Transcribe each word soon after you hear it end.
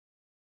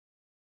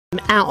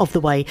Out of the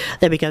way.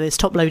 There we go. There's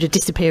Top Loader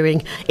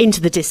disappearing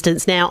into the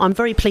distance. Now, I'm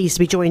very pleased to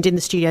be joined in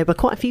the studio by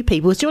quite a few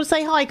people. Do you want to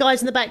say hi,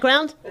 guys, in the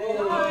background?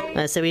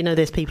 Hi. So we know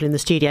there's people in the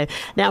studio.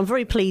 Now, I'm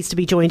very pleased to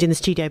be joined in the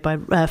studio by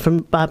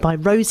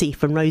Rosie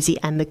from Rosie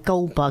and the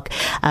Goldbug.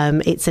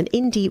 It's an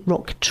indie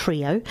rock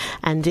trio,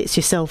 and it's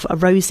yourself,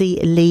 Rosie,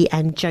 Lee,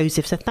 and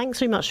Joseph. So thanks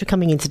very much for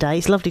coming in today.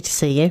 It's lovely to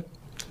see you.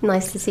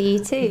 Nice to see you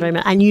too. Very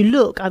much. And you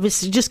look, I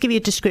was just give you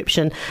a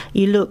description,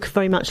 you look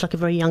very much like a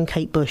very young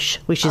Kate Bush,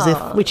 which is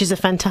a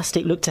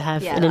fantastic look to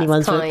have in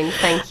anyone's look.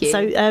 Thank you.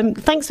 So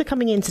thanks for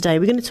coming in today.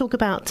 We're going to talk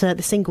about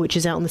the single which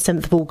is out on the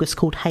 7th of August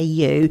called Hey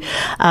You.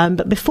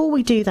 But before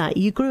we do that,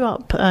 you grew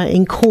up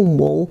in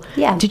Cornwall.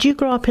 Yeah. Did you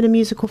grow up in a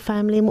musical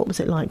family, and what was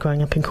it like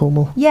growing up in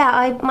Cornwall?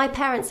 Yeah, my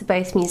parents are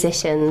both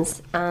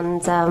musicians,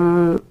 and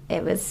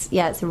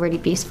it's a really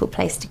beautiful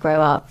place to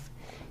grow up.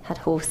 Had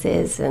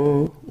horses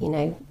and,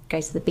 go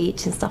to the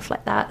beach and stuff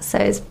like that. So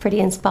it's pretty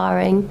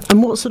inspiring.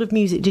 And what sort of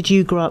music did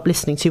you grow up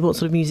listening to? What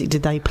sort of music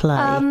did they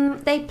play?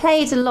 They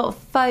played a lot of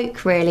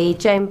folk, really.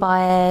 Joan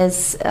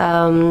Baez,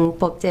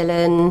 Bob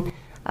Dylan,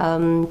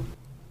 and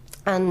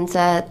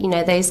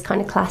those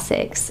kind of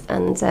classics.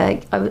 And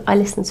I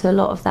listened to a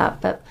lot of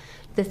that. But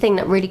the thing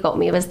that really got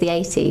me was the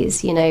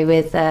 80s,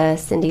 with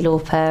Cyndi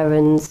Lauper,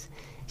 and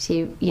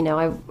she,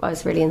 I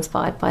was really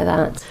inspired by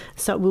that.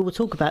 So we will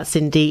talk about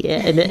Cyndi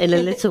in a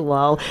little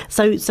while.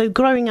 So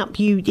growing up,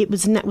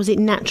 was it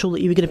natural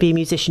that you were going to be a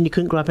musician? You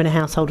couldn't grow up in a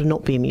household and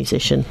not be a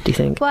musician, do you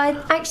think?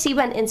 Well, I actually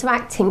went into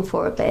acting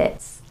for a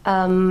bit,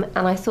 and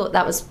I thought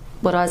that was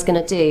what I was going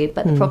to do.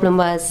 But the problem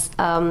was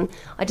I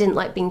didn't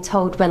like being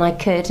told when I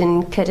could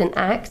and couldn't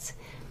act.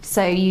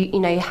 So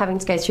having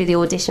to go through the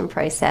audition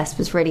process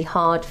was really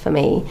hard for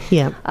me.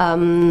 Yeah.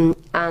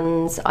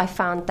 And I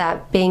found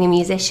that being a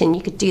musician,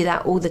 you could do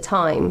that all the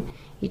time.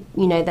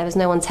 There was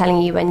no one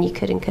telling you when you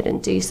could and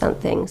couldn't do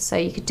something, so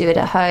you could do it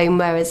at home.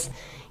 Whereas,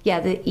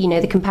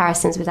 the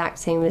comparisons with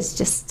acting was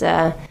just.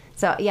 I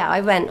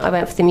went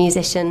for the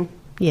musician.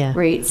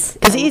 Roots,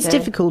 because it is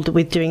difficult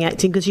with doing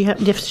acting, because you have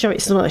to show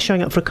it's not like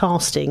showing up for a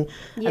casting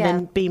and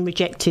then being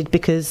rejected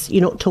because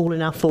you're not tall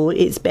enough, or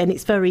it's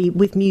very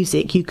with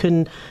music you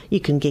can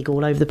gig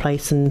all over the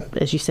place and,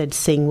 as you said,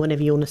 sing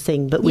whenever you want to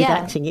sing, but with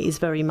acting it is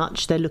very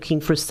much they're looking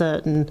for a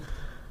certain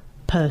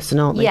person,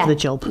 aren't they, for the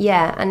job.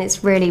 And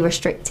it's really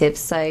restrictive.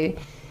 So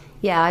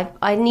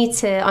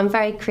I'm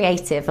very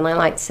creative and I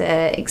like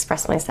to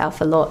express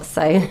myself a lot.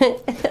 So,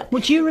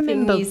 well, do you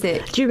remember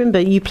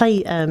you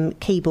play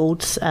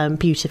keyboards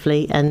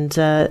beautifully? And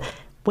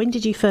when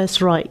did you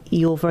first write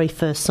your very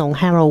first song?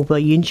 How old were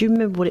you? And do you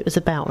remember what it was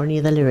about, or any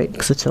of the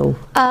lyrics at all?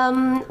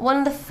 One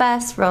of the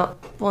first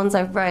ones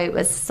I wrote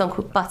was a song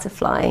called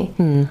Butterfly,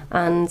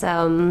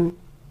 and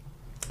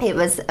it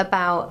was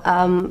about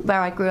where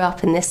I grew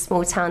up in this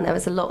small town. There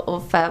was a lot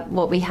of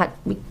we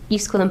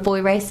used to call them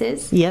boy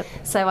races. Yep.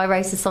 So I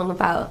wrote a song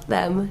about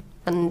them,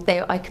 and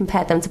I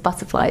compared them to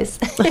butterflies.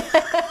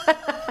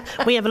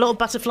 We have a lot of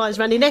butterflies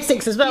around in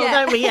Essex as well,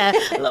 don't we? Yeah.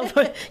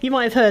 You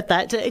might have heard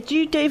that. Have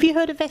you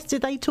heard of Essex?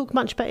 Did they talk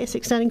much about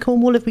Essex down in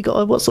Cornwall? Have we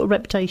got what sort of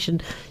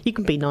reputation? You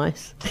can be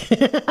nice.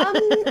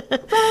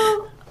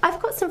 Well, I've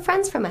got some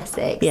friends from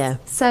Essex. Yeah.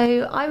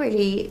 So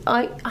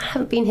I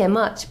haven't been here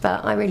much,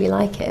 but I really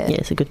like it. Yeah,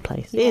 it's a good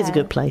place. Yeah. It is a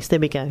good place. There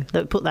we go.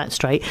 Put that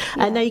straight.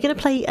 Yeah. Now you're going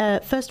to play,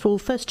 first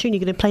tune,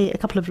 you're going to play a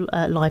couple of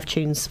live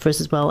tunes for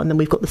us as well. And then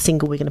we've got the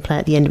single we're going to play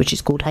at the end, which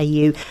is called Hey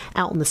You,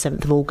 out on the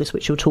 7th of August,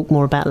 which we'll talk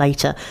more about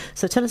later.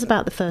 So tell us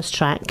about the first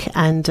track,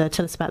 and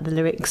tell us about the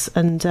lyrics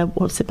and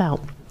what it's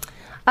about.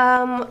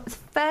 The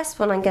first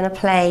one I'm going to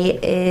play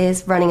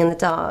is Running in the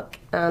Dark,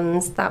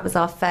 and that was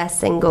our first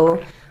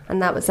single.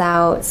 And that was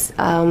out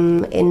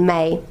in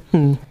May.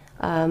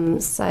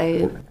 So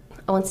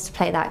I wanted to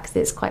play that because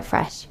it's quite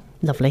fresh.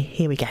 Lovely.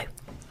 Here we go.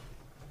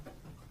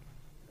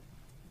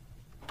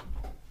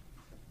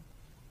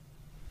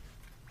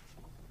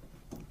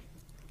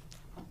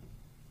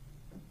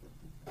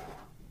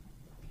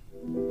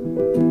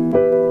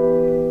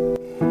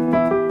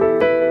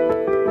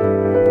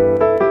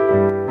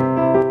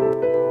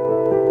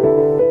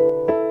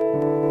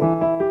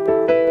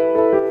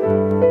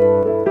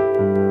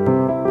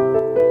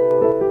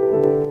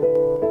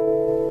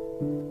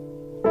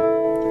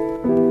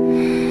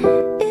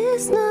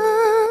 It's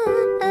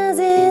not as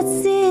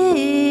it seems.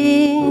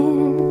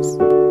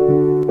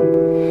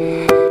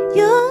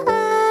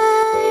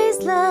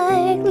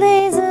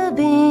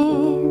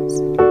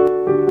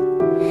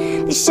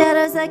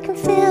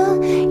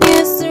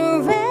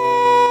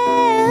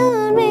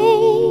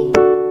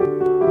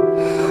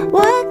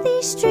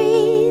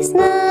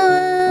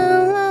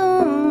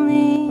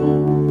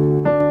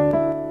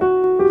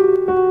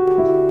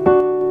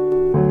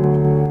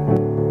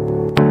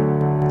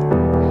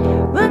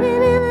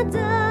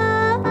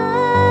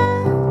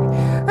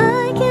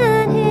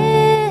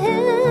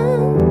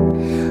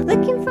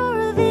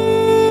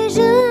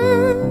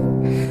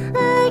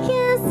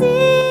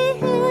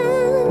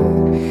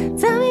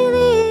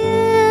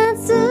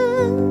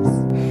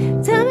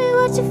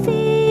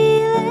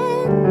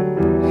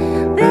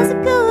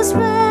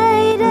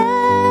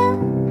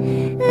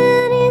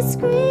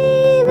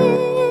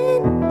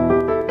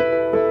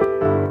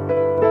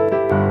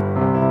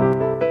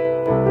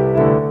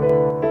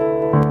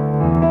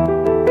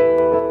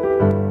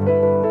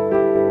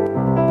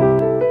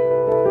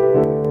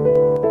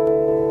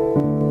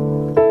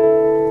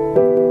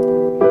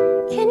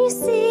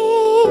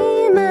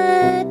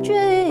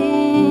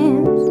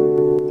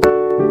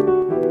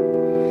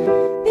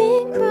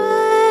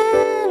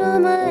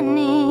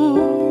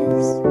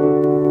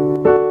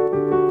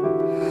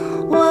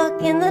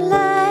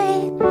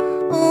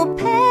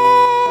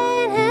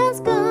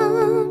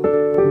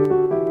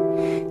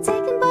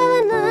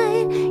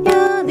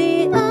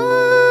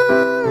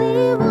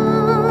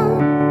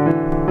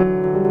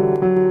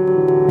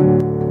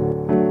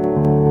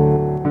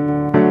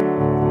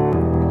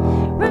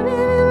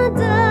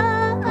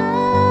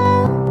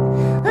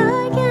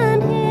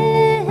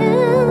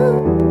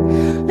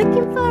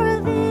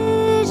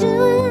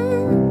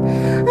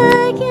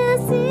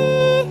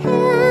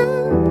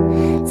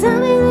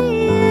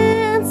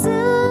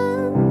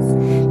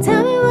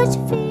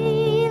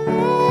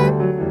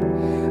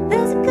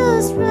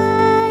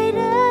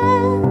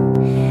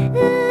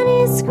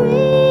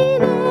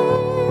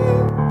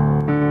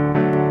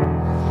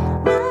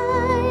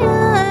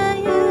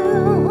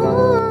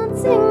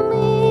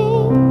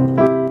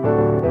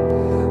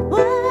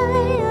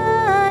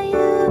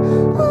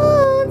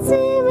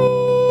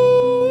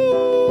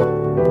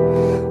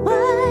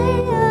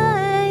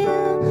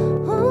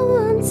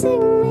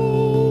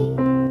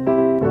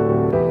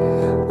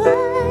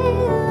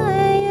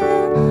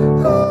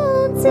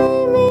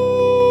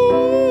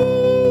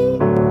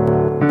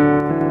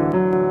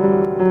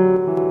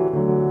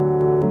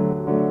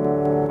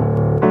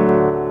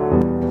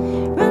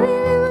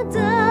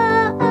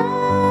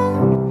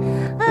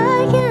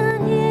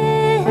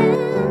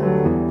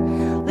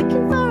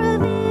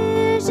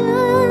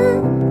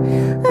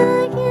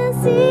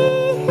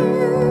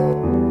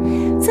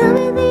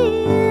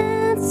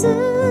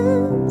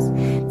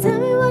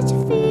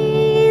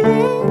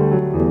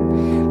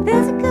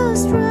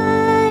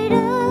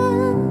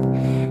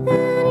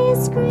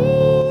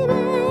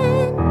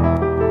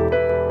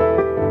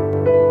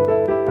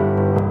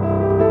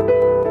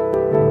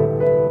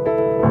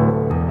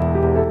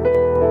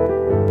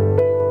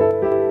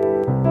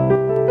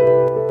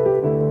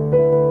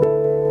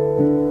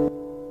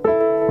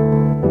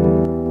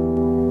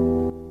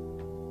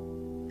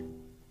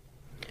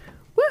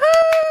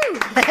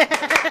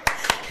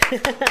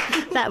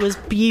 That was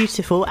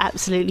beautiful,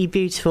 absolutely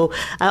beautiful.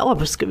 I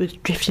was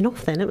drifting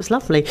off then. It was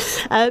lovely.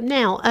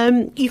 Now,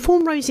 you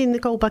formed Rosie and the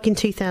Goldbug in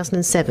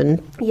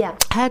 2007. Yeah.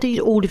 How did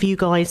all of you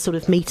guys sort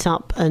of meet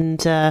up and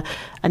tell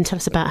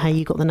us about how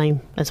you got the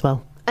name as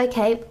well?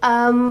 Okay.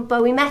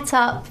 Well, we met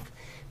up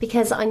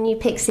because I knew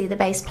Pixie, the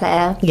bass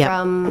player,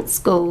 from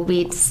school.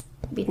 We'd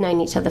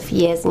known each other for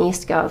years and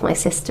used to go out with my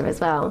sister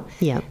as well.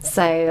 Yeah.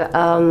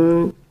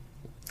 So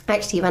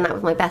actually went out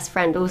with my best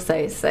friend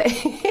also. So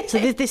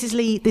this is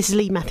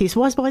Lee Matthews.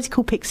 Why is he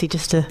called Pixie?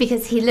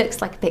 Because he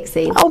looks like a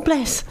pixie. Oh,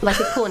 bless. Like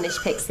a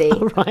Cornish pixie.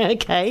 Oh,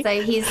 right. Okay.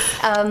 So he's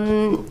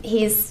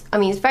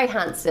very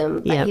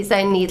handsome, but he's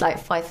only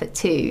like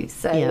 5'2".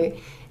 So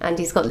and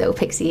he's got little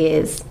pixie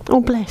ears.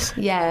 Oh, bless.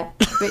 Yeah,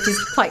 which is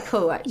quite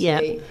cool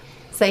actually. Yeah.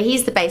 So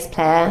he's the bass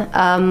player.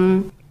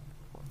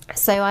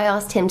 So I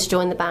asked him to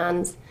join the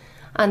band,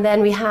 and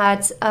then we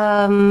had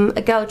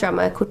a girl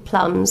drummer called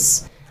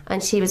Plums,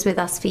 and she was with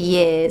us for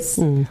years.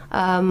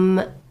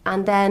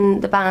 And then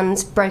the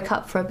band broke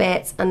up for a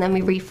bit, and then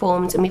we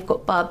reformed, and we've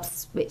got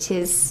Bubs, which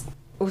is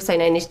also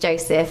known as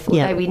Joseph,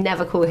 although we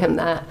never call him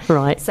that.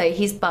 Right. So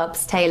he's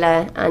Bubs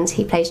Taylor, and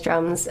he plays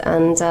drums,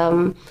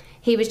 and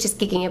he was just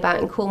gigging about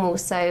in Cornwall,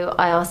 so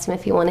I asked him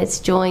if he wanted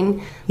to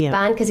join the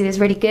band because he was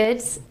really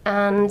good,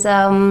 and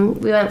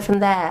we went from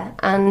there.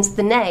 And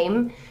the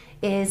name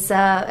is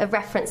a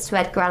reference to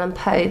Edgar Allan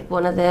Poe,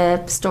 one of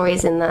the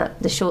stories in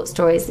the short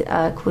stories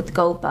called The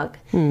Goldbug,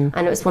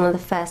 and it was one of the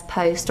first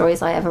Poe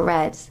stories I ever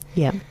read.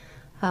 Yeah.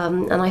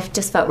 And I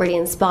just felt really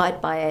inspired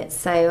by it,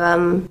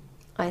 so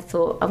I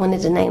thought I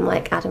wanted a name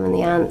like Adam and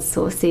the Ants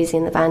or Susie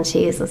and the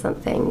Banshees or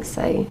something.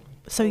 So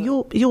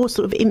your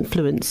sort of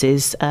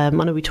influences, I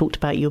know we talked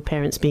about your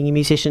parents being a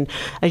musician.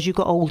 As you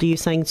got older, you're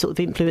saying sort of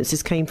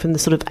influences came from the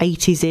sort of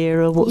 80s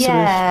era. What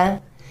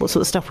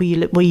sort of stuff were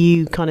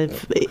you kind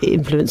of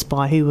influenced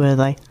by? Who were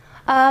they?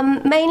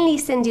 Mainly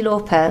Cyndi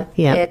Lauper.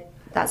 Yeah.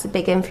 That's a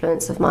big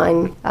influence of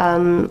mine.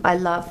 I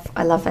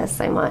love her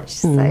so much.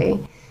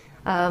 So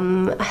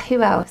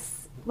who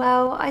else?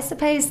 Well, I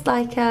suppose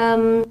like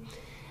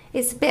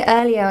it's a bit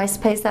earlier. I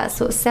suppose that's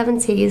sort of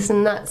 70s,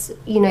 and that's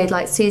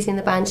like Susie and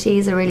the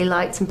Banshees I really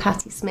liked, and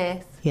Patti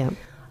Smith. Yeah.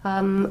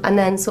 And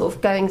then sort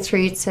of going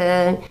through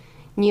to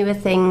newer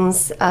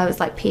things, it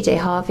was like PJ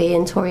Harvey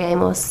and Tori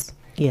Amos.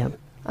 Yeah.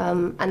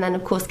 And then,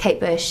 of course,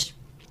 Kate Bush.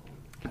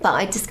 But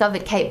I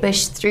discovered Kate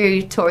Bush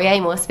through Tori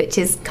Amos, which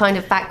is kind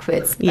of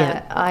backwards.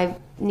 Yeah. I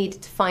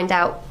needed to find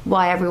out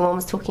why everyone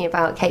was talking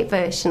about Kate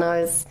Bush. And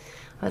I was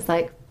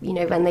like,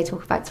 when they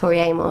talk about Tori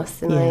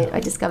Amos. And I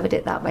discovered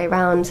it that way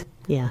round.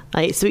 Yeah,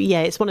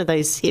 it's one of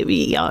those.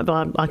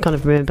 I kind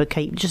of remember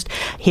Kate just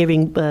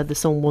hearing the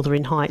song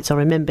 "Wuthering Heights." I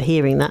remember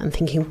hearing that and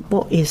thinking,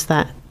 "What is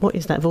that? What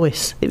is that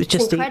voice?" It was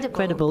just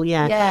incredible.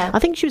 Yeah. I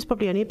think she was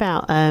probably only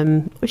about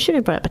she was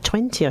about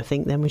 20, I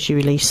think. Then when she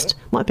released,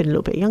 might have been a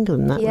little bit younger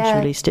than that when she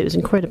released it. It was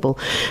incredible.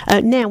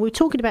 Now we're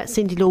talking about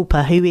Cyndi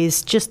Lauper, who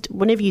is just,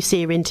 whenever you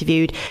see her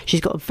interviewed,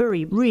 she's got a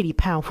very, really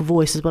powerful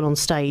voice as well on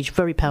stage.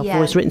 Very powerful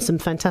voice. Written some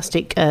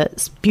fantastic,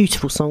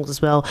 beautiful songs as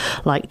well,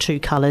 like True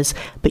Colours.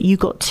 But you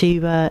got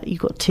to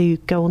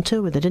go on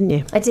tour with her, didn't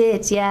you? I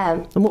did, yeah.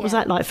 And what was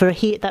that like for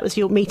that was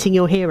your meeting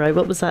your hero?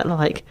 What was that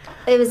like?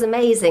 It was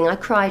amazing. I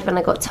cried when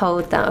I got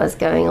told that I was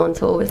going on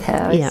tour with her.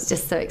 I was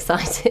just so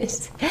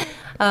excited.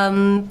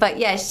 But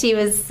yeah, she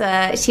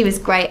was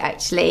great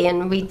actually,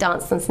 and we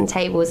danced on some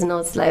tables in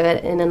Oslo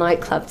in a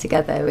nightclub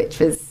together, which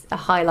was a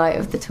highlight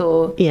of the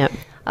tour. Yeah.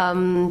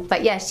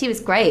 But yeah, she was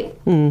great,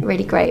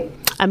 really great.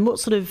 And what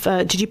sort of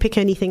did you pick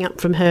anything up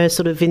from her,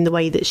 sort of in the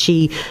way that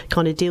she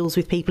kind of deals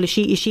with people? Is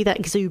she that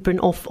exuberant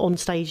on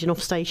stage and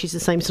off stage? She's the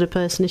same sort of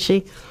person, is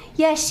she?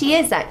 Yeah, she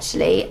is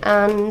actually.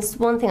 And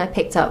one thing I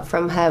picked up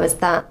from her was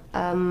that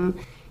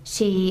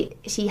she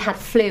had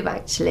flu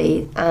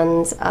actually,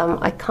 and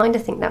I kind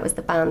of think that was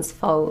the band's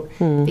fault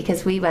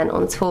because we went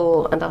on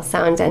tour and our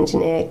sound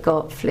engineer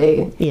got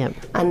flu,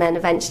 and then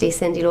eventually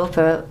Cyndi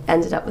Lauper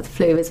ended up with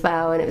flu as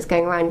well, and it was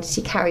going around.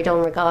 She carried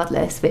on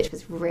regardless, which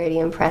was really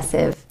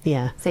impressive.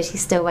 Yeah. So she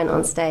still went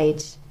on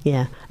stage.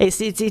 Yeah, it's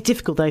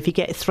difficult though if you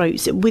get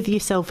throats with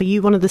yourself. Are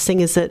you one of the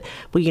singers that,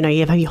 well, you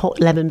have your hot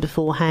lemon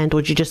beforehand,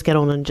 or do you just get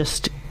on and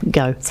just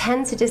go?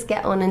 Tend to just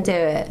get on and do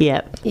it.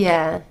 Yeah.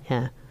 Yeah.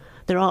 Yeah.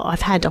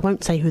 I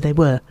won't say who they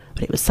were,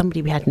 but it was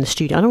somebody we had in the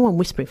studio. I don't know what I'm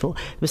whispering for.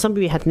 It was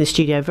somebody we had in the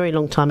studio a very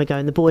long time ago,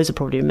 and the boys will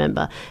probably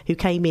remember, who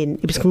came in.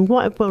 It was from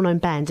quite a well-known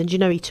band, and he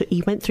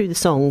went through the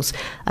songs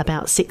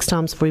about 6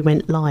 times before he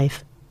went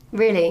live.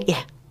 Really?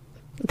 Yeah.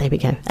 There we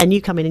go. And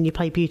you come in and you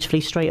play beautifully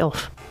straight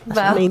off. That's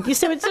what I mean. You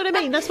see what I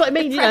mean? That's what I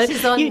mean.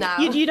 Pressure's on now.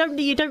 You don't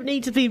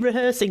need to be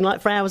rehearsing like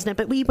for hours now.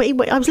 But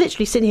I was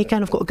literally sitting here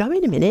going, I've got to go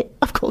in a minute.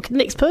 The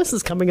next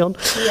person's coming on.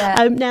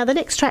 Yeah. Now the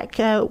next track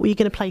you're going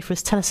to play for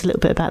us. Tell us a little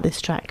bit about this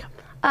track.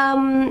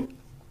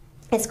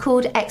 It's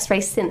called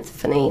X-Ray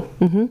Symphony.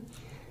 Mm-hmm.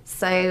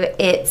 So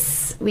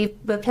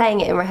we're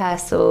playing it in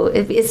rehearsal.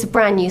 It's a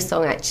brand new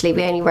song actually.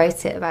 We only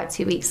wrote it about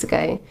 2 weeks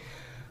ago.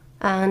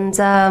 And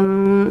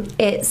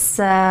it's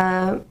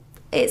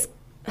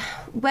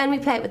when we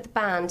play it with the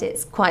band,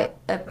 it's quite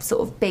a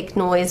sort of big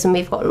noise, and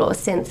we've got a lot of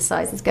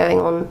synthesizers going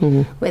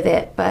on with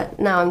it. But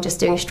now I'm just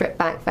doing a stripped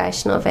back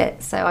version of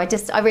it. So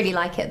I really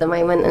like it at the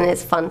moment, and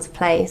it's fun to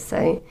play.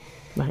 So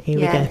right, here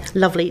we go.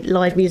 Lovely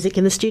live music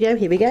in the studio.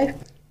 Here we go.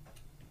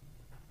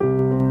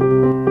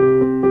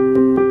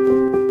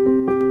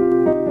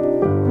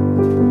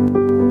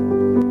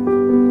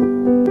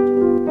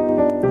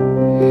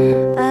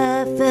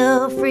 I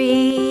feel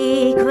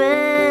frequency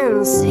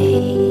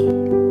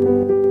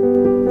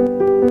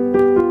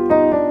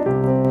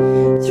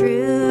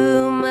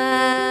through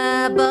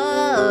my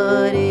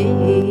body,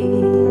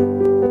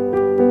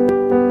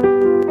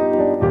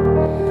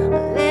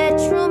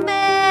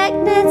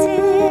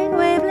 electromagnetic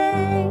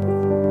wavelength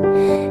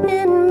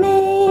in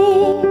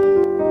me.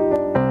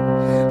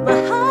 My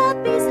heart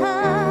beats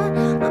high,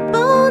 my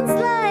bones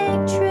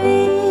like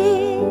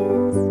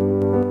trees.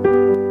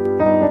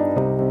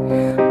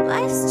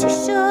 Life's too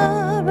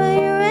short, but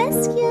you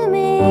rescue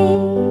me.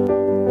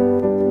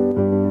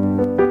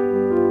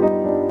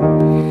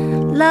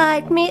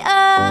 Light me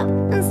up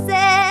and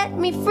set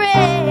me free.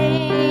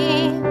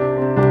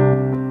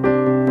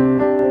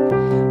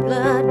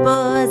 Blood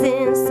pours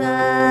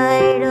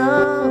inside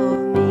of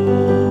me.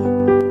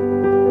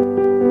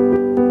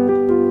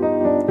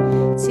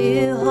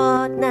 Too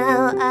hot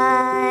now,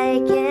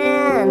 I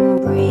can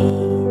breathe.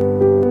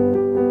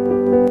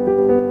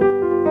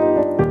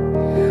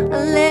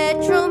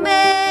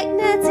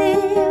 Electromagnetic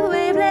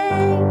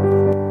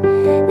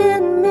wavelength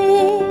in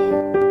me.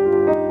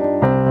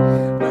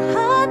 My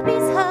heart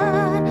beats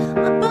hard,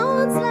 my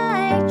bones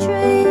like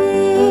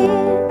trees.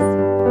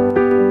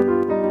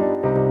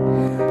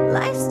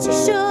 Life's too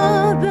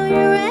short, will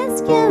you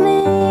rescue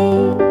me?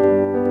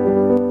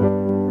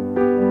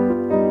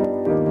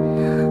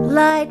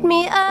 Light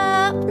me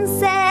up and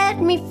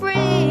set me free.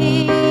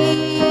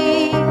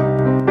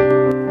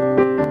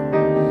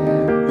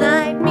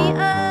 Light me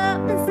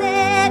up and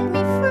set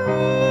me free.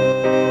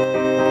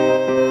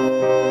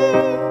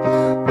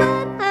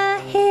 When I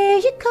hear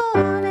you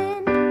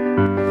calling,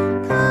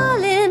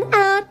 calling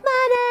out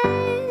my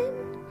name,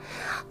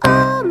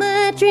 all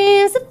my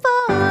dreams have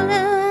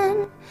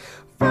fallen,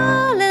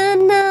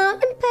 fallen now in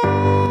pain.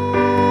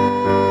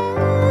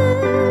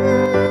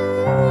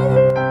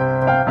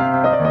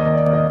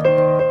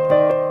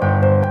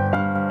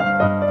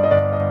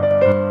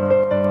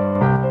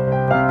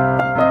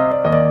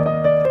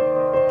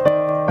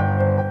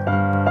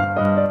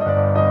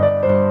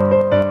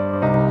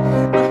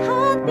 My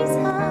heart beats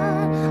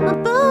hard, my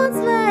bones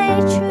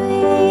like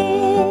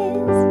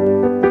trees.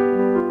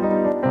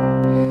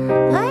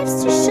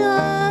 Life's too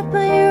short,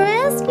 but you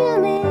rescue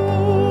me.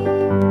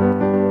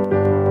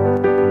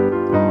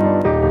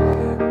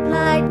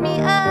 Light me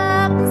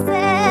up and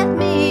set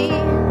me.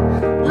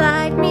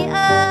 Light me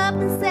up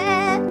and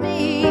set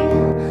me.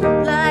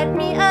 Light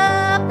me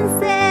up and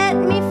set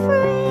me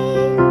free.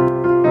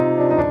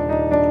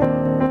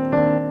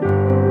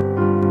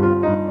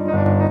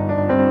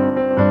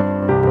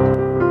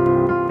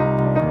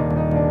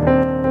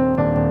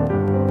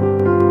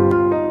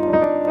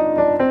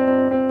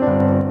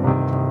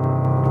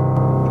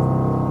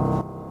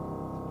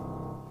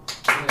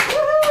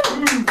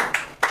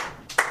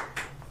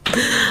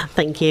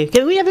 Thank you.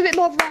 Can we have a bit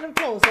more of a round of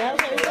applause now?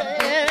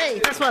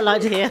 That's what I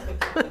like to hear.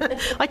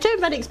 I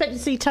don't really expect to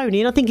see Tony,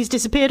 and I think he's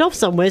disappeared off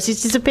somewhere. So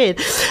he's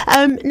disappeared.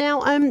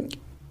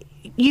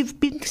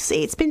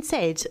 It's been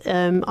said.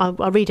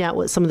 I'll read out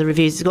what some of the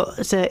reviews has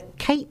got. So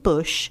Kate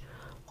Bush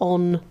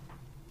on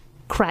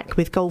crack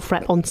with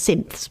Goldfrapp on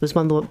synths was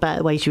one of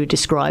the ways you were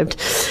described.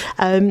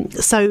 Do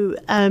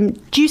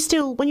you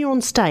still, when you're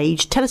on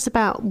stage, tell us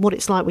about what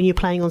it's like when you're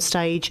playing on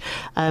stage,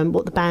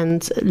 what the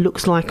band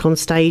looks like on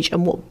stage,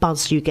 and what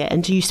buzz you get?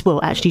 And do you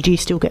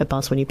still get a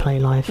buzz when you play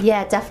live?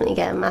 Yeah, definitely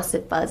get a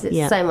massive buzz.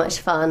 It's so much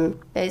fun.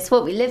 It's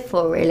what we live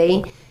for,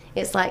 really.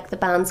 It's like the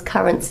band's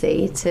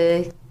currency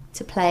to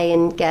play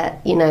and get,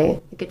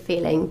 a good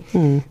feeling.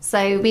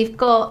 So we've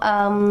got,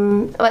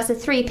 it's a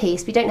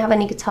 3-piece. We don't have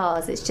any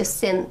guitars. It's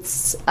just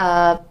synths,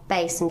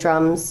 bass and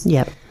drums.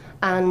 Yep.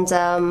 And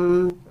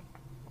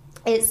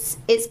it's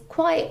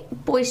quite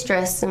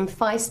boisterous and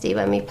feisty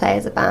when we play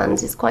as a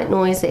band. It's quite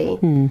noisy.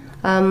 When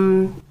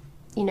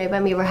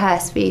we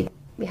rehearse, we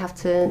have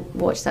to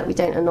watch that we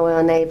don't annoy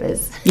our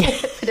neighbours.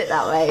 Put it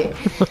that way.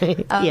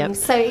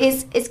 So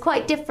it's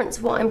quite different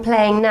to what I'm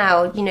playing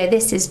now.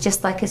 This is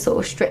just like a sort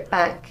of stripped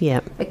back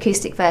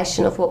acoustic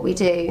version of what we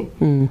do.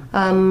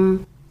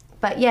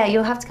 But yeah,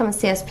 you'll have to come and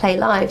see us play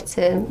live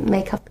to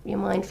make up your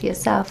mind for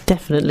yourself.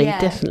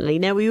 Definitely.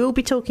 Now, we will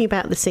be talking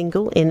about the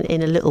single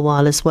in a little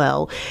while as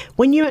well.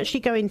 When you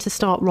actually go in to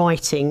start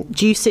writing,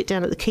 do you sit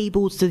down at the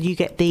keyboards? Do you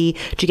get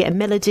a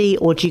melody,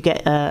 or do you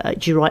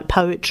write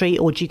poetry,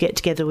 or do you get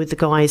together with the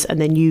guys and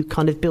then you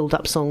kind of build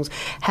up songs?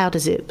 How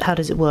does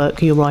it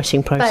work, your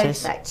writing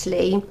process? Both,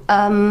 actually.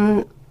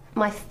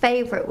 My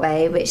favourite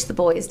way, which the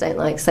boys don't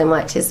like so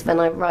much, is when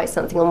I write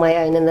something on my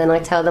own and then I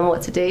tell them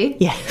what to do.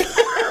 Yeah.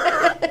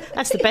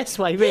 That's the best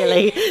way,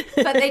 really.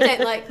 But they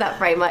don't like that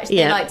very much.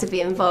 They like to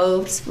be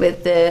involved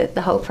with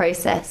the whole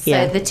process.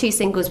 So the 2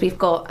 singles we've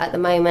got at the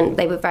moment,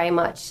 they were very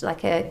much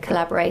like a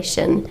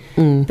collaboration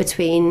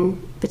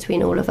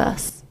between all of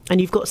us. And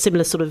you've got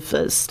similar sort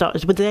of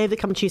start. Would they ever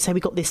come to you and say, we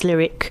got this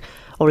lyric?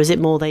 Or is it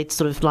more they'd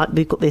sort of like,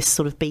 we've got this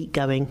sort of beat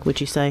going,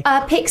 would you say?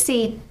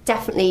 Pixie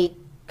definitely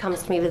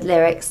comes to me with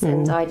lyrics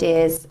and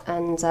ideas,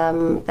 and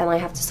then I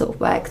have to sort of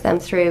work them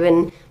through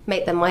and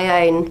make them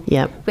my own,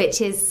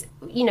 which is,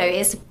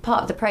 is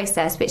part of the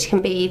process, which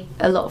can be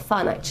a lot of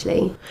fun,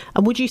 actually.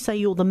 And would you say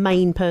you're the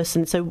main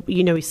person? So,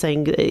 he's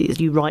saying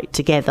you write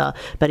together,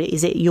 but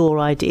is it your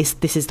idea?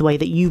 This is the way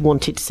that you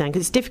want it to sound?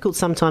 Because it's difficult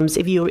sometimes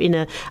if you're in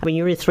a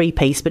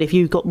 3-piece, but if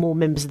you've got more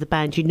members of the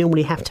band, you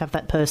normally have to have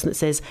that person that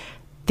says,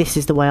 this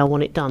is the way I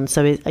want it done.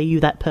 So are you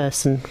that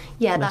person?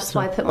 Yeah, that's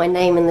why I put my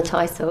name in the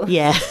title.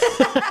 Yeah.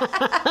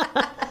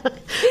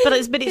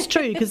 But it's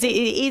true, because it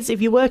is,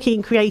 if you're working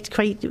in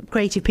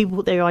creative people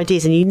put their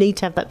ideas, and you need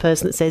to have that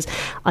person that says,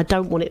 I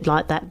don't want it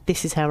like that,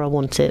 this is how I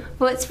want it.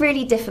 Well, it's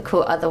really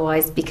difficult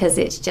otherwise, because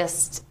it's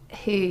just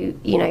who's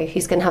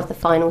going to have the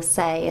final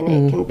say, and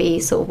it can be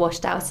sort of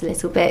washed out a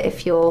little bit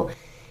if you're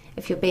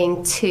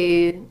being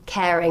too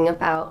caring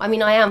about. I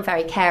mean, I am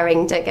very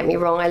caring, don't get me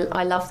wrong.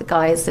 I love the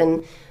guys,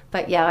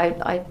 but yeah,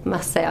 I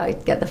must say I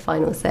get the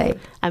final say.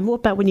 And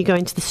what about when you go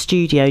into the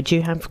studio? Do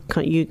you have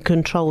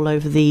control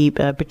over the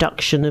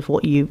production of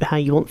how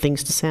you want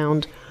things to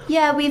sound?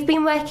 Yeah, we've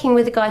been working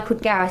with a guy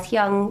called Gareth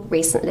Young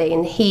recently,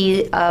 and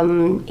he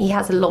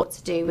has a lot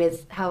to do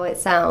with how it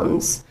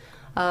sounds.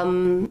 But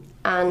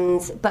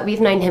we've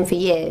known him for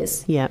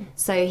years. Yeah.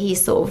 So he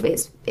sort of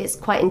it's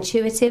quite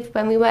intuitive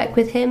when we work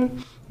with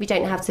him. We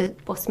don't have to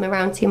boss him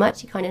around too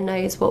much. He kind of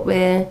knows what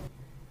we're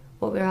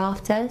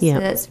after, so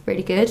that's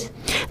really good.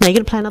 Now you're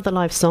going to play another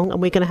live song,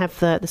 and we're going to have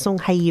the song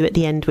Hey You at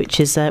the end, which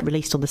is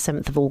released on the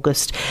 7th of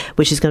August,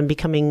 which is going to be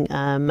coming.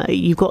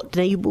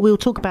 We'll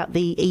talk about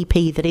the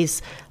EP that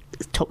is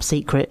top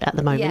secret at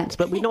the moment,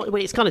 but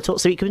it's kind of top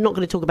secret. We're not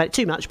going to talk about it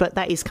too much, but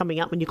that is coming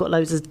up, and you've got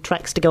loads of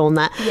tracks to go on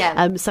that.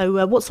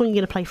 So what song are you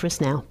going to play for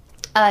us now?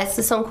 It's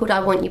a song called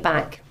I Want You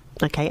Back.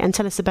 Okay, and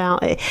tell us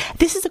about it.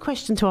 This is a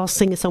question to ask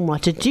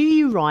singer-songwriter. Do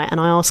you write, and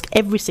I ask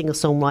every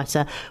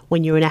singer-songwriter,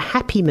 when you're in a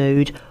happy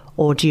mood,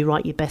 or do you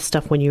write your best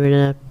stuff when you're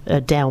in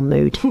a down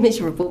mood?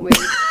 Miserable mood.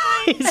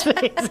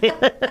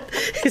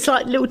 It's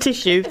like little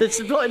tissue that's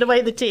blotting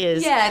away the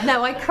tears. Yeah,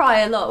 no, I cry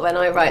a lot when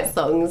I write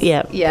songs.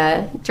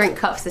 Yeah, drink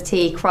cups of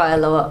tea, cry a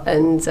lot,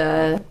 and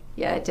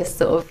just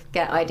sort of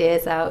get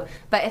ideas out.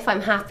 But if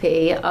I'm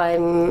happy,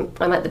 I'm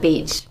at the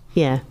beach.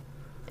 Yeah.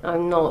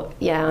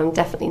 I'm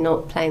definitely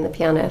not playing the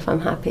piano if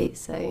I'm happy.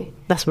 So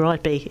that's where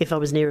I'd be if I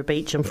was near a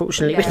beach,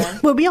 unfortunately. Yeah.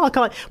 Well, we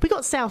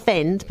got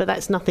Southend, but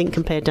that's nothing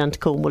compared down to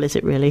Cornwall, is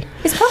it really?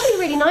 It's probably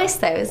really nice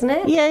though, isn't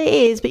it? Yeah, it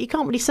is, but you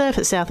can't really surf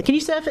at Southend. Can you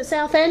surf at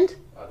Southend?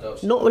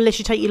 Not unless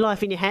you take your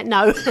life in your hand.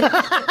 No.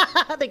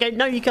 They go,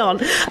 no, you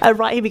can't.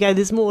 Right, here we go.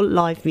 There's more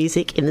live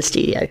music in the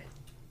studio.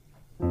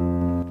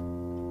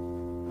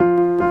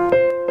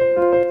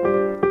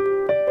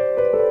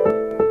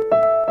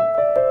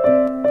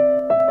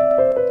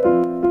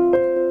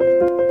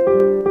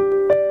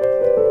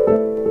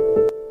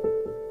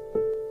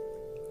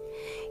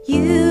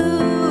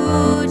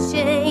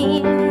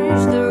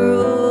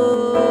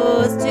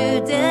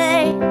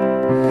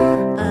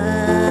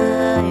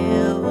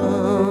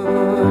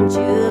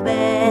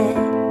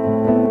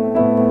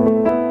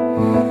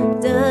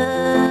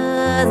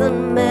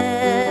 Doesn't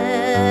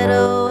matter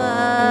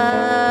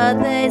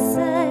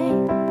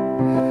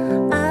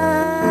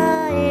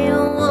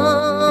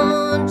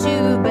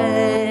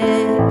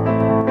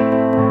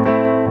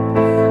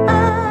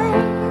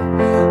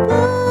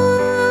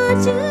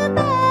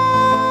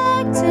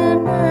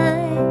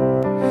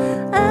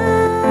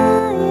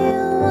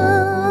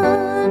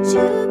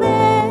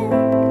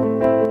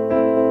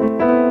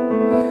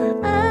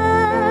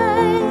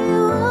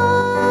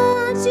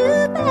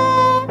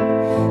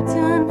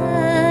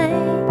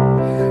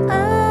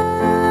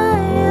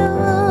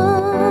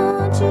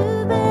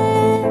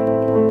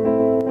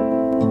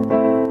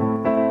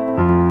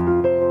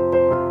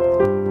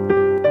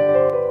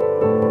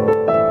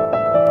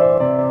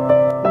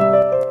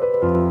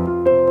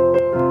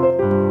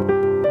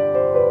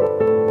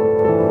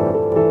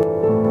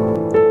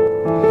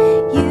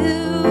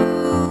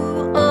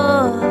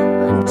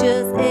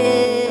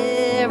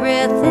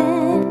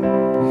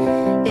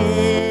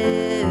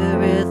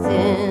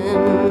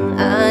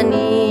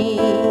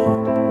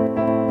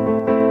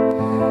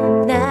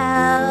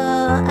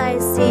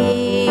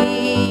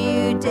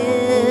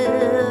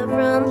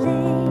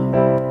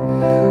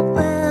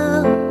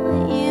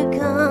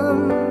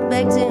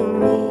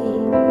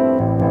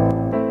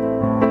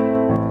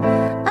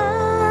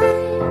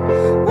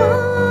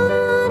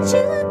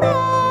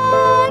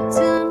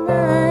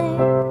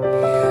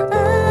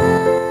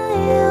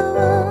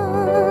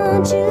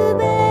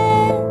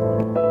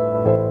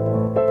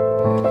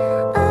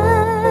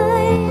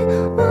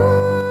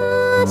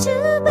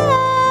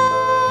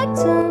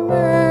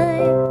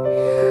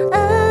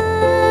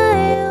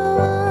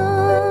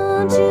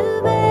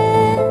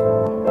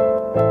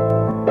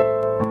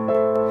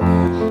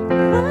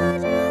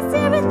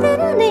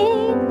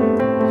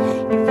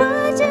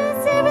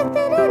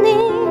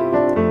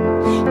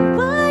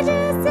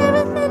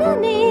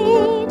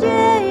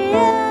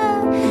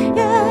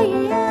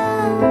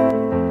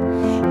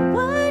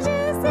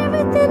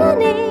everything I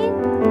need.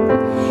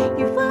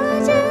 You were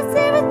just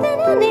everything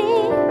I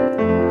need.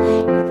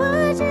 You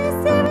were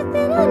just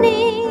everything I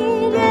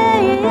need.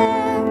 Yeah,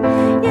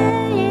 yeah,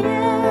 yeah, yeah,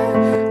 yeah.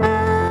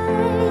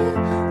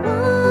 I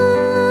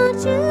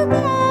want you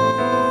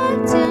back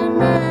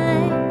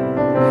tonight.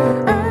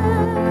 I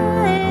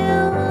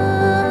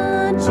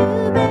want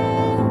you back.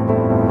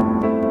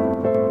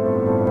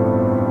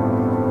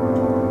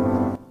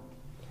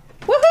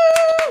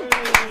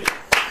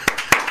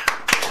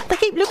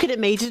 Looking at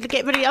me to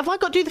get ready. Have I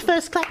got to do the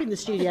first clap in the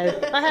studio?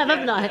 I have,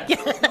 haven't I?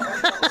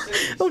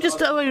 All just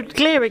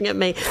glaring at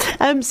me.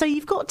 So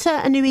you've got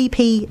a new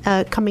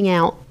EP coming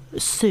out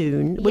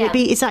soon. Will it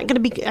be? Is that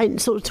going to be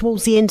sort of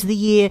towards the end of the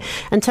year?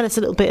 And tell us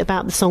a little bit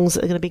about the songs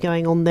that are going to be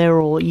going on there,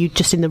 or are you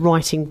just in the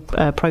writing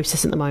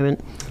process at the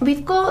moment?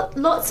 We've got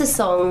lots of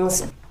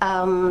songs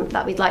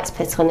that we'd like to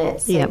put on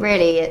it. So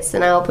really, it's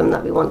an album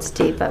that we want to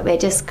do, but we're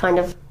just kind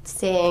of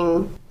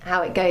seeing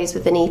how it goes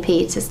with an EP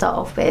to start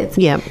off with.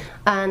 Yeah.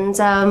 And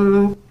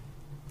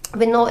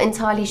we're not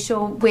entirely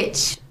sure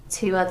which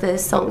two other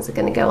songs are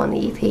going to go on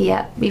the EP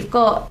yet. We've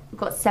got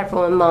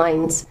several in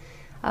mind.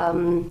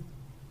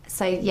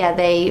 So yeah,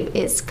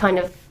 it's kind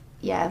of,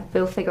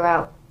 we'll figure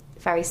out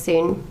very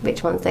soon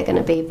which ones they're going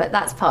to be. But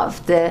that's part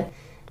of the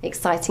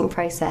exciting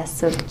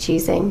process of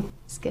choosing.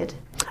 It's good.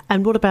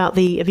 And what about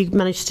have you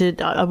managed to,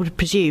 I would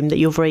presume that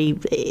you're very,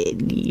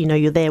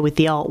 you're there with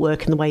the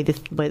artwork and the way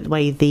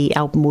the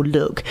album will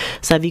look.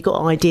 So have you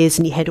got ideas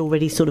in your head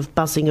already sort of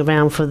buzzing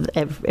around for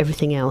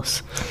everything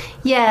else?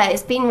 Yeah,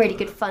 it's been really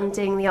good fun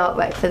doing the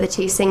artwork for the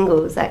two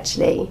singles,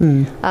 actually.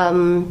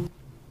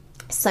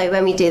 So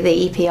when we do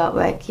the EP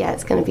artwork,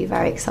 it's going to be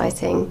very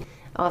exciting.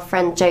 Our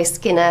friend Joe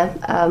Skinner,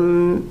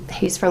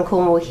 who's from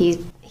Cornwall, he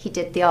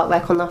did the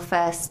artwork on our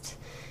first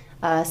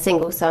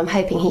single, so I'm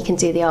hoping he can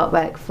do the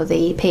artwork for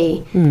the EP.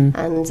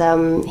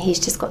 And he's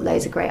just got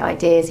loads of great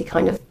ideas.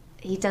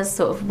 He does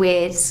sort of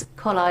weird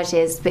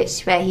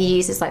collages where he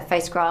uses like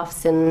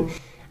photographs and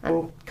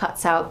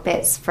cuts out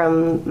bits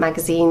from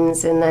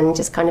magazines and then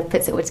just kind of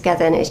puts it all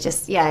together, and it's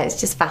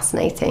just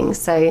fascinating.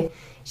 So it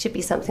should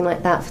be something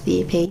like that for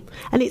the EP.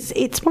 And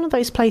it's one of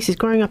those places,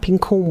 growing up in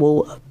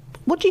Cornwall,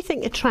 what do you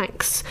think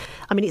attracts?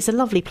 I mean, it's a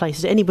lovely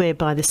place. Anywhere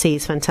by the sea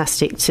is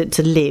fantastic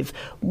to live.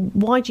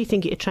 Why do you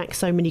think it attracts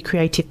so many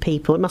creative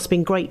people? It must have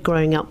been great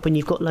growing up when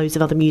you've got loads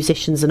of other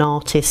musicians and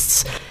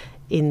artists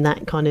in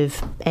that kind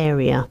of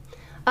area.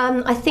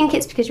 I think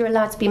it's because you're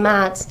allowed to be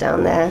mad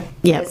down there.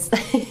 Yeah.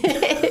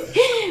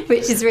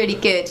 Which is really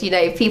good.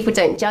 People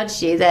don't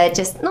judge you. They're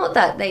just, not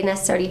that they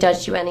necessarily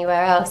judge you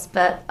anywhere else,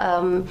 but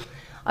I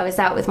was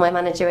out with my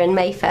manager in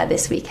Mayfair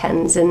this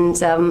weekend, and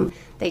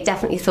they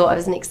definitely thought I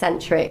was an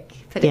eccentric,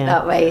 put it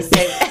that way. So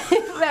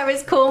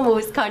whereas Cornwall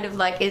is kind of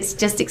like, it's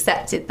just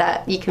accepted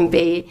that you can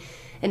be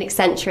an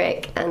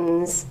eccentric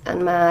and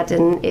mad,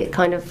 and it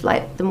kind of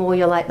like, the more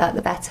you're like that,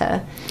 the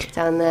better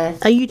down there.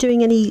 Are you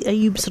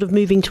sort of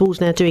moving towards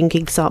now doing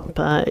gigs up,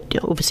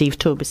 obviously you've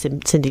toured with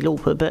Cyndi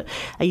Lauper, but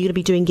are you going to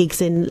be doing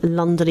gigs in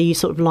London? Are you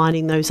sort of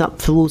lining those up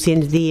towards the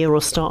end of the year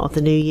or start of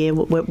the new year?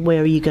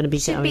 Where are you going to be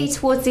going? Should be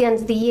towards the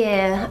end of the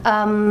year.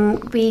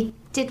 We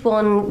did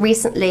one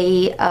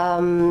recently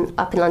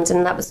up in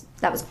London. That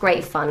was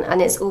great fun,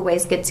 and it's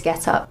always good to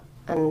get up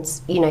and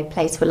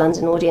play to a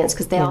London audience,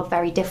 because they are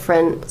very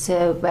different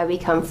to where we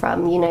come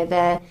from.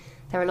 They're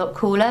a lot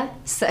cooler,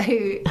 so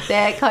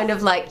they're kind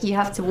of like, you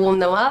have to warm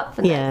them up,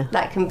 and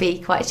that can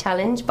be quite a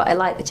challenge, but I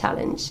like the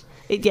challenge.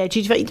 I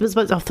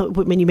thought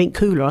when you meant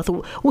cooler, I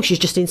thought, she's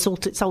just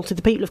insulted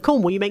the people of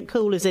Cornwall. You meant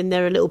cool as in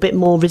they're a little bit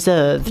more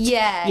reserved.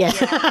 Yeah.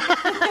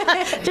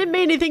 Didn't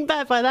mean anything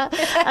bad by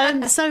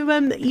that. So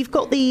you've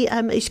got the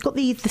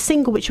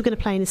single which we're going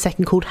to play in a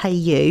second called Hey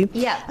You.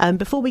 Yeah.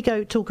 Before we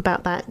go talk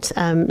about that,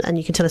 and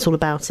you can tell us all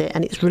about it,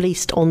 and it's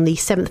released on the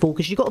 7th of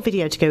August. You've got a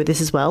video to go with this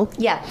as well.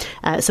 Yeah.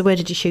 So where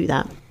did you shoot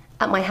that?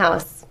 At my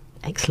house.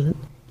 Excellent.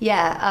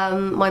 Yeah.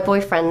 My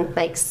boyfriend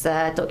makes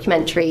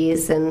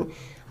documentaries, and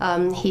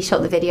he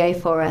shot the video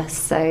for us.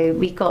 So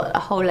we got a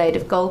whole load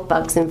of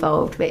Goldbugs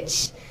involved,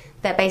 which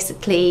they're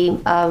basically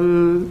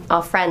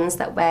our friends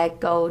that wear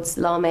gold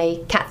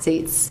lame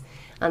catsuits,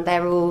 and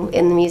they're all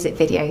in the music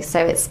video.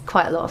 So it's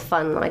quite a lot of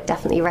fun. I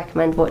definitely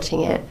recommend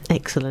watching it.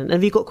 Excellent.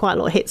 Have you got quite a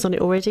lot of hits on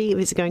it already?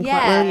 Is it going quite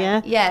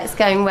well? Yeah, it's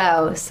going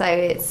well. So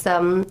it's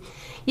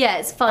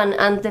it's fun.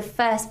 And the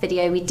first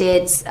video we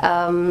did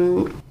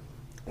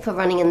for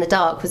Running in the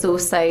Dark was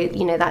also,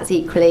 that's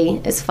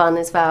equally as fun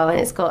as well, and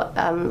it's got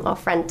our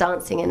friend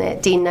dancing in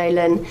it, Dean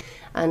Nolan,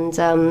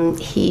 and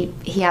he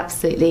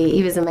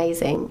was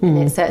amazing in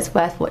it, so it's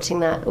worth watching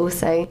that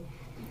also.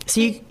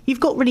 So you've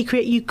got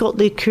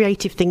the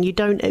creative thing.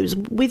 It was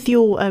with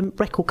your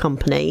record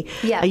company.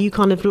 Yeah. You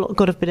kind of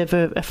got a bit of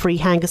a free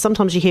hand, because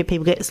sometimes you hear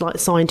people get like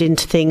signed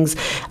into things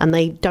and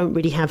they don't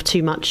really have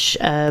too much.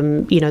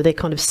 They're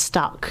kind of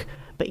stuck.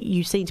 But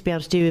you seem to be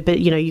able to do a bit.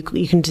 You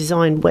can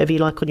design whatever you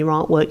like on your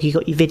artwork. You've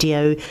got your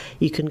video.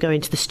 You can go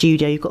into the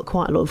studio. You've got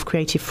quite a lot of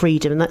creative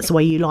freedom, and that's the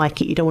way you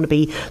like it. You don't want to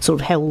be sort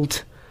of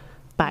held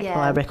backed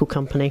by a record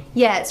company.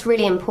 Yeah, it's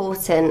really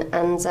important,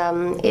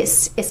 and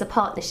it's a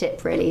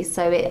partnership really.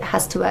 So it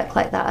has to work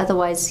like that.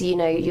 Otherwise,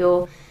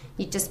 you'd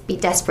just be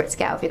desperate to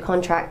get out of your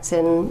contract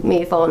and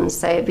move on.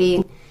 So it'd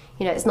be,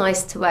 it's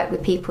nice to work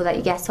with people that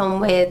you get on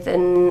with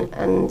and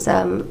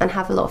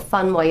have a lot of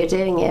fun while you're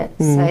doing it.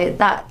 So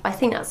I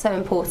think that's so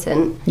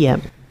important. Yeah.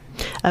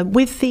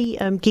 With the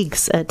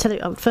gigs,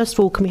 first of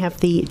all, can we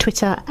have the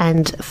Twitter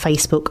and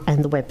Facebook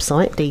and the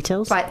website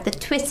details? Right, the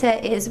Twitter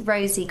is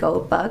Rosie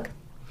Goldbug.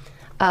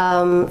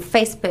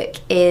 Facebook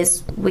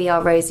is We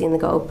Are Rosie and the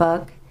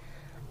Goldbug.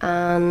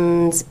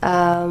 And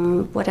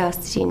what else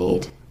did you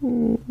need?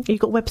 You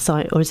got a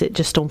website, or is it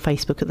just on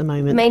Facebook at the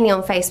moment? Mainly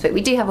on Facebook.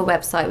 We do have a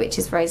website, which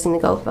is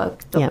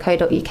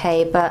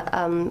rosieandthegoldbug.co.uk,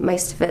 but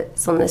most of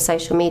it's on the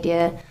social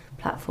media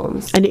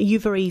platforms. And are you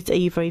very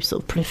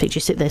sort of prolific? You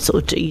sit there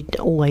sort of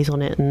always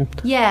on it? And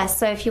yeah,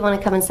 so if you want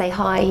to come and say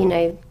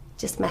hi,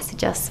 just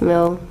message us and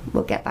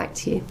we'll get back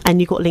to you. And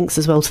you've got links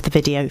as well to the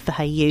video for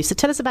Hey You. So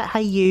tell us about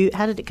Hey You.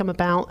 How did it come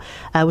about?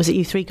 Was it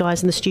you three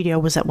guys in the studio, or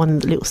was that one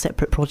little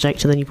separate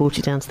project and then you brought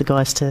it down to the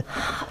guys to...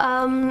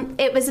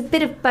 It was a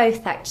bit of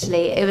both,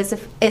 actually.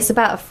 It's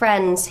about a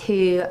friend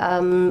who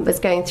was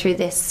going through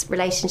this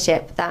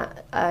relationship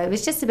that it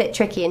was just a bit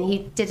tricky, and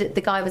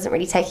the guy wasn't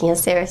really taking her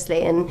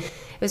seriously, and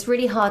it was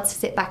really hard to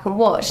sit back and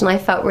watch, and I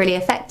felt really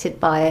affected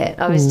by it.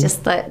 I was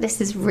just like,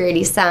 this is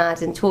really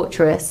sad and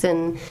torturous,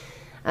 and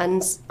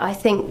I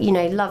think,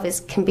 love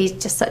can be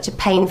just such a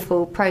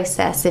painful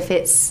process if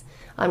it's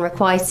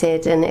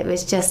unrequited, and it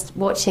was just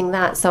watching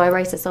that. So I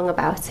wrote a song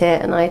about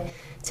it, and I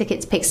took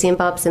it to Pixie and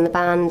Bubs in the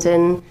band,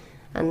 and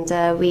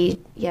we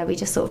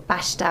just sort of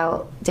bashed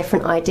out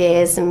different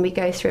ideas, and we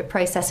go through a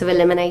process of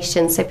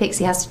elimination. So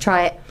Pixie has to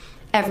try it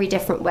every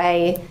different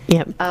way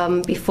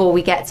before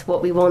we get to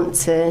what we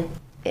want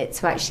it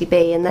to actually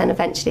be, and then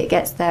eventually it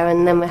gets there,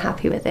 and then we're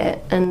happy with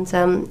it, and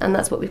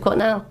that's what we've got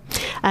now.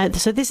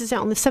 So this is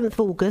out on the 7th of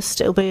August.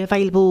 It'll be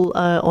available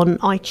on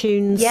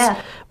iTunes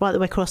right the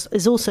way across.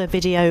 There's also a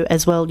video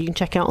as well you can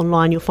check out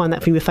online. You'll find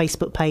that from your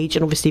Facebook page,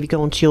 and obviously if you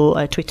go onto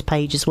your Twitter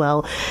page as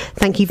well.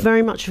 Thank you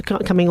very much for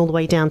coming all the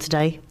way down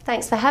today.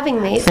 Thanks for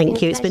having me.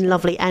 Thank you. It's been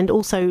lovely. And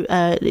also,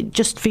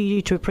 just for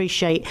you to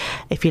appreciate,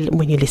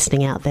 when you're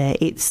listening out there,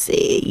 it's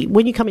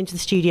when you come into the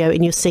studio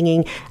and you're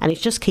singing and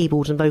it's just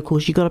keyboards and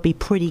vocals, you've got to be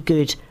pretty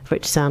good for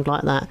it to sound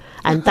like that.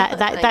 And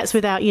that's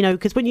without,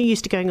 because when you're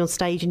used to going on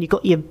stage and you've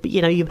got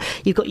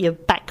you've got your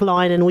back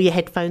line and all your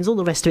headphones, all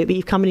the rest of it, but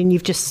you've come in and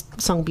you've just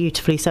sung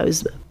beautifully. So it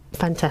was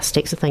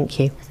fantastic. So thank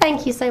you.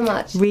 Thank you so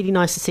much. Really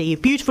nice to see you.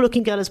 Beautiful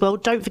looking girl as well.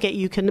 Don't forget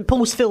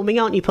Paul's filming,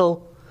 aren't you,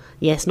 Paul?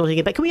 Yes, nodding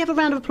it back. Can we have a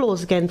round of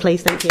applause again,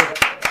 please? Thank you.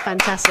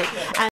 Fantastic.